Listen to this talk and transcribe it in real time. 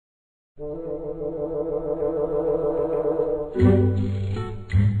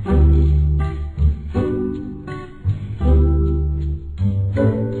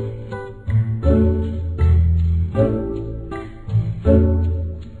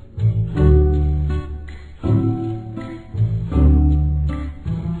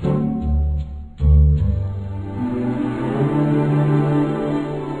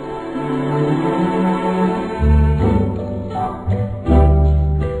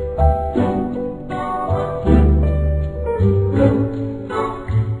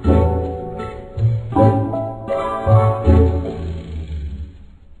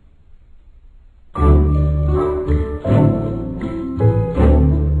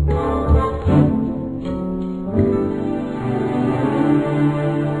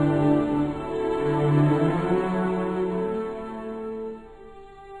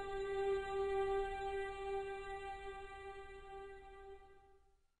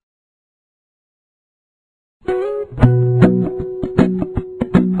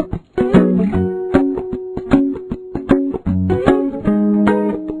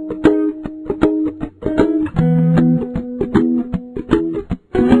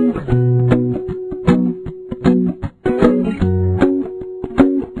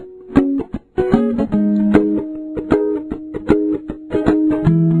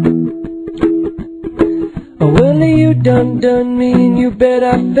Done me and you bet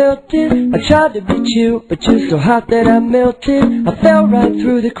I felt it. I tried to beat you, but you're so hot that I melted. I fell right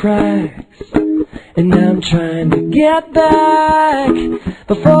through the cracks, and now I'm trying to get back.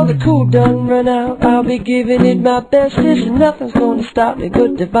 Before the cool done run out, I'll be giving it my bestest, and nothing's gonna stop me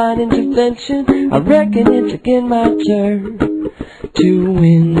but divine intervention. I reckon it's again my turn to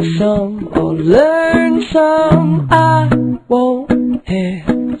win some or learn some. I won't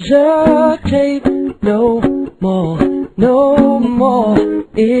hesitate no more, no more.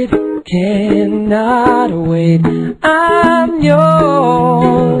 It cannot wait. I'm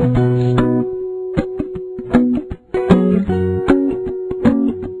yours.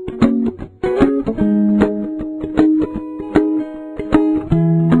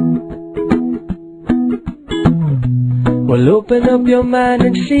 Well, open up your mind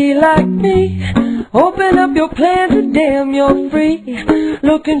and see like me. Open up your plans and damn, you're free.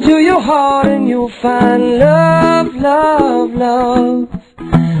 Look into your heart and you'll find love, love, love.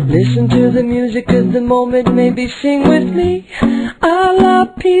 Listen to the music of the moment, maybe sing with me. A la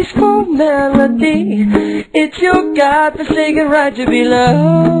peaceful melody. It's your God-forsaken right to be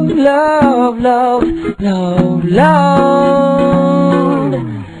loved, love, love, love, loved.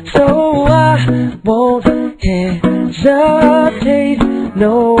 So I won't hesitate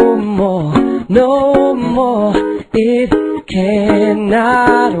no